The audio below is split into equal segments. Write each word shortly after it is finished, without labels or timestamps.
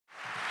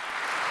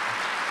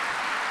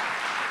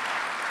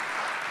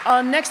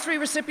Our next three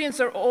recipients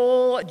are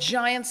all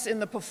giants in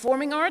the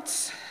performing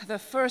arts. The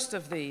first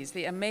of these,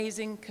 the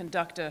amazing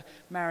conductor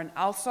Marin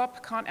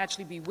Alsop, can't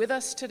actually be with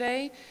us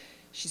today.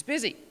 She's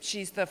busy.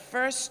 She's the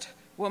first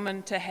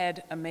woman to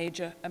head a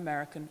major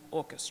American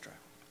orchestra.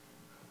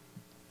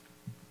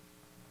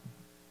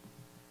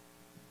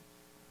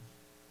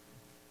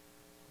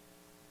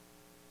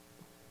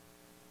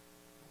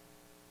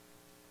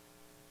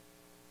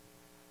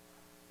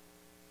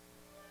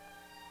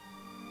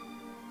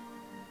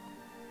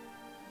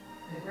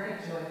 The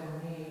great joy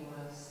for me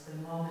was the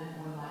moment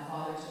when my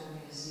father took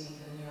me to see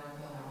the New York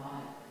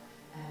Philharmonic,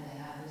 and they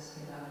had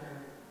this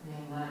conductor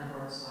named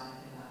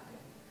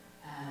conducting.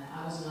 And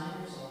I was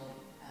 9 years old,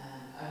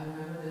 and I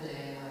remember the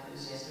day like it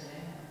was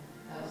yesterday.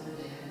 That was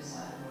the day I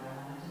decided what I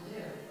wanted to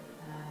do.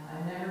 And I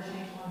never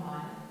changed my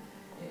mind.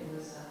 It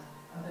was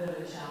a bit of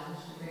a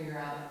challenge to figure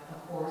out a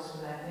course,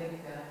 but I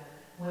think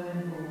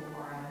women who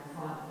are at the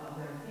front of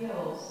their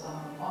fields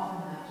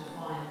often have to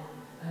find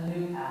a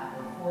new path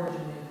or forge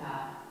a new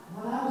path.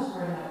 When I was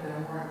growing up,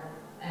 there weren't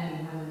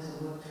any women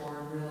to look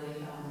toward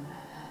really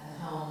at the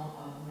helm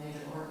of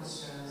major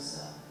orchestras.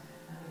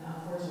 I mean,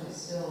 unfortunately,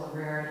 it's still a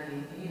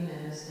rarity, even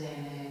in this day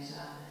and age.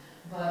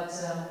 But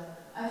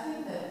I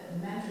think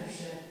that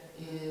mentorship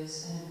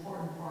is an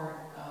important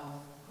part of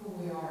who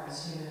we are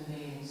as human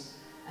beings.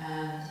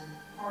 And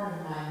part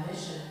of my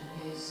mission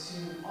is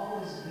to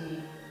always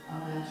be a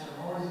mentor,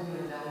 always be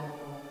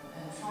available,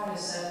 and try to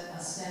set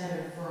a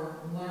standard for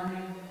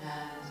learning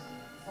and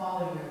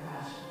following your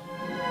passion.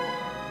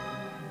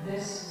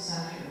 This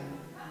century,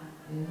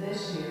 in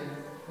this year,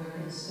 there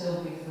can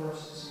still be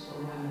firsts for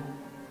women.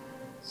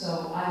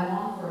 So I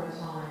long for a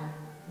time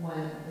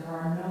when there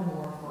are no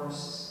more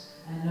firsts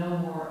and no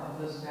more of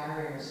those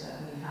barriers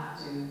that we have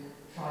to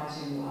try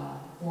to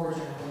forge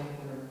our way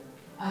through.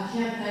 I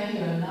can't thank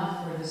you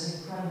enough for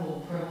this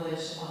incredible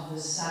privilege of the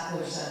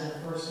Sackler Center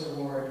First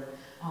Award.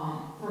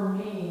 For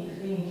me,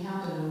 being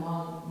counted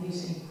among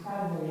these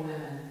incredible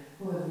women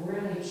who have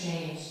really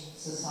changed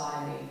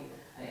society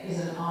is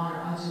an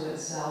honor unto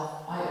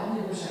itself. I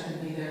only wish I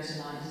could be there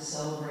tonight to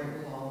celebrate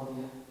with all